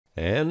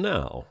And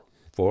now,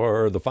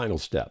 for the final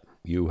step,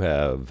 you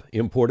have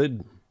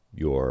imported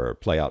your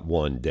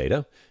PlayoutONE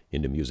data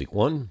into Music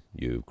One.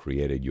 You've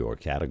created your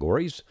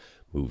categories,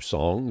 moved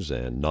songs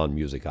and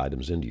non-music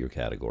items into your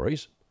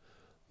categories.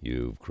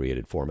 You've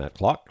created format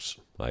clocks.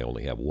 I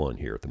only have one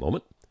here at the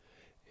moment.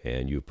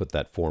 And you've put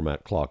that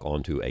format clock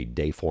onto a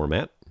day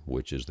format,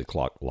 which is the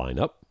clock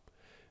lineup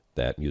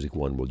that Music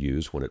One will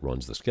use when it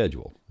runs the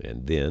schedule.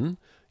 And then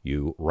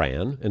you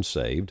ran and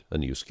saved a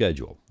new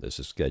schedule. This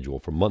is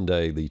scheduled for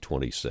Monday the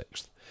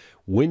 26th.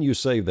 When you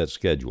save that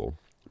schedule,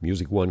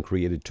 Music One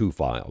created two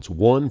files,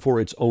 one for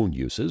its own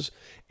uses,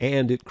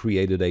 and it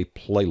created a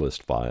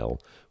playlist file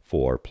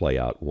for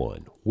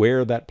PlayoutONE.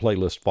 Where that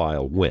playlist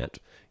file went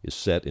is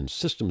set in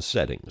System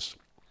Settings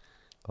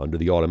under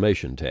the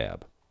Automation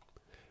tab.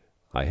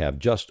 I have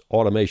just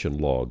automation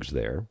logs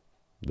there.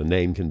 The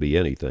name can be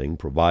anything,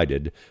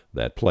 provided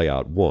that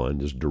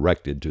PlayoutONE is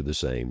directed to the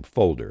same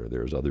folder.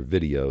 There's other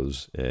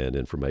videos and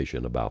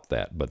information about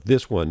that. But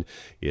this one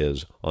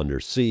is under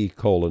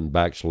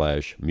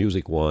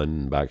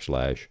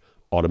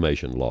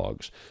C:/Music1/automation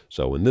logs.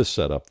 So in this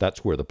setup,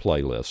 that's where the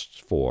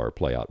playlists for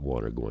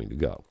PlayoutONE are going to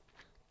go.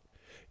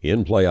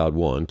 In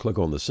PlayoutONE, click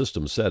on the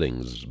System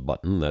Settings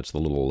button. That's the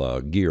little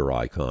gear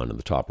icon in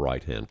the top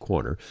right-hand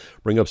corner.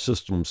 Bring up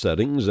System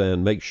Settings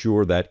and make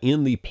sure that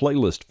in the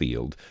Playlist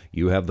field,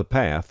 you have the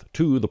path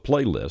to the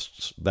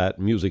playlists that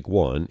Music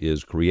One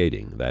is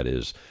creating. That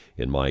is,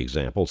 in my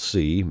example,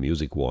 C,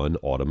 Music One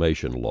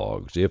Automation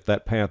Logs. If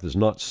that path is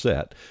not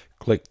set,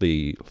 click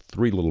the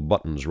three little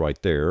buttons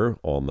right there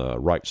on the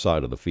right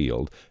side of the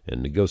field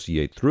and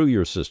negotiate through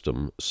your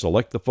system.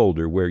 Select the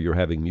folder where you're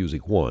having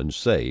Music One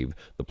save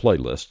the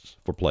playlists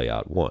for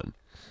PlayoutONE.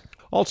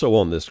 Also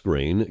on this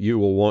screen, you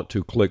will want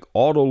to click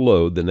Auto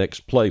Load the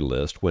next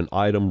playlist when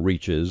item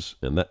reaches,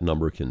 and that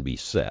number can be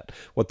set.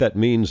 What that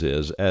means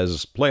is,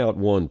 as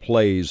PlayoutONE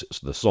plays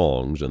the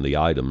songs and the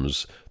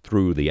items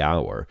through the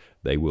hour,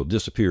 they will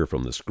disappear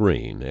from the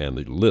screen, and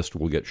the list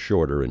will get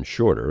shorter and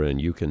shorter, and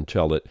you can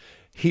tell it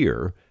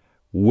here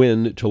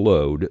when to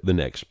load the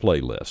next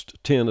playlist.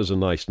 10 is a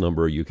nice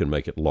number. You can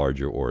make it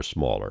larger or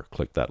smaller.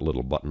 Click that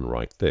little button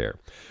right there.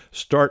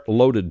 Start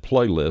loaded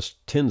playlist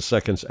 10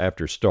 seconds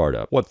after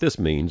startup. What this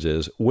means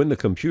is when the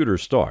computer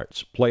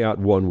starts,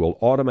 PlayoutONE will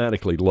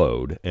automatically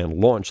load and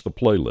launch the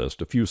playlist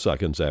a few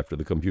seconds after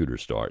the computer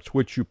starts,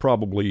 which you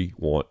probably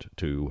want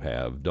to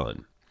have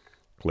done.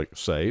 Click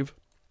Save.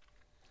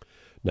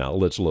 Now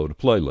let's load a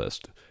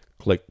playlist.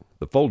 Click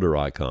the folder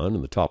icon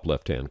in the top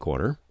left-hand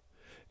corner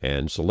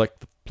and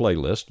select the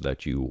playlist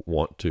that you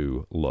want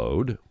to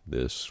load.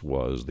 This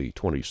was the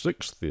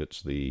 26th.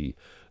 It's the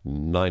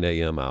 9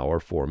 a.m. hour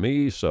for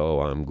me,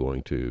 so I'm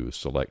going to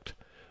select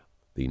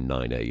the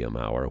 9 a.m.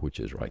 hour, which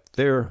is right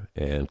there,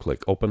 and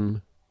click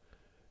Open,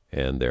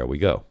 and there we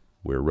go.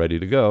 We're ready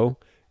to go,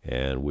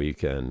 and we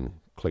can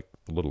click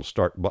the little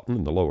Start button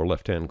in the lower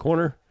left-hand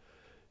corner.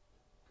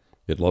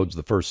 It loads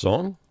the first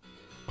song.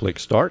 Click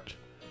Start,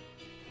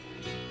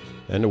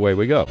 and away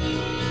we go.